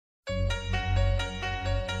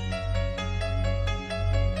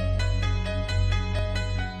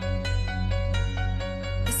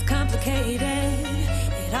complicated.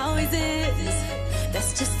 It always is.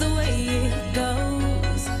 That's just the way it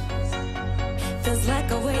goes. Feels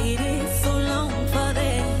like I waited so long for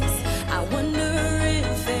this. I wonder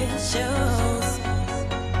if it shows.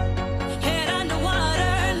 Head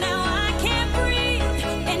underwater, now I can't breathe.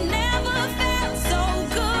 It never felt so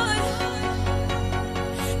good.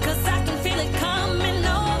 'Cause I can feel it coming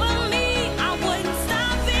over me. I wouldn't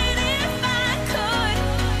stop it if I could.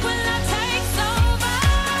 Will I take over?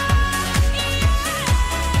 Yeah.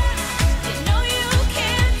 You know you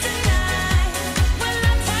can't deny. Will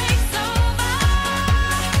I take over?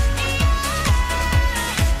 Yeah.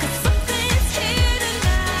 'Cause something's here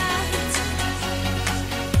tonight.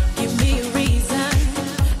 Give me a reason.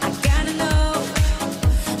 I gotta know.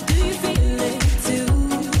 Do you feel it too?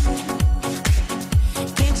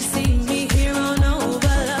 Can't you see me here on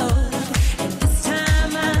overload? And this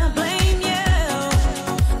time I blame you.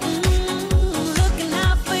 Looking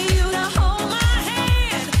out for you to hold my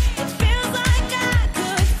hand. It feels like I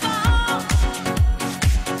could fall.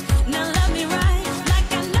 Now love me right, like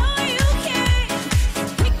I know you can.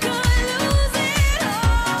 We could lose it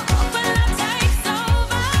all. Will I take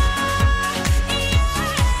over? Yeah.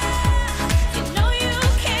 You know you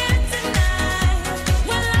can't deny.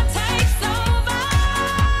 Will I take over?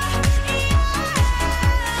 Yeah.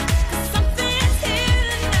 'Cause something's here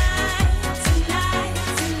tonight, tonight,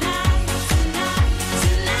 tonight,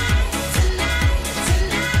 tonight, tonight,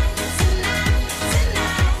 tonight, tonight,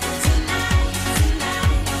 tonight,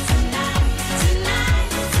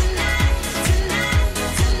 tonight, tonight,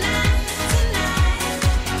 tonight,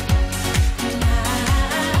 tonight,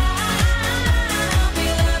 I'll be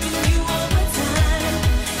loving you all the time.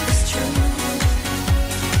 It's true.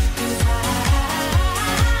 'Cause I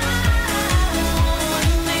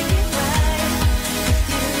wanna make it right with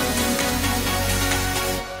you.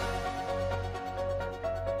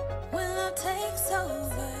 Will love takes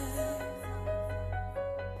over?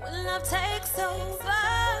 When love takes over?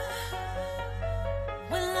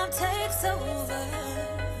 When love takes over?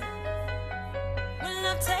 When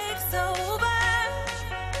love takes over?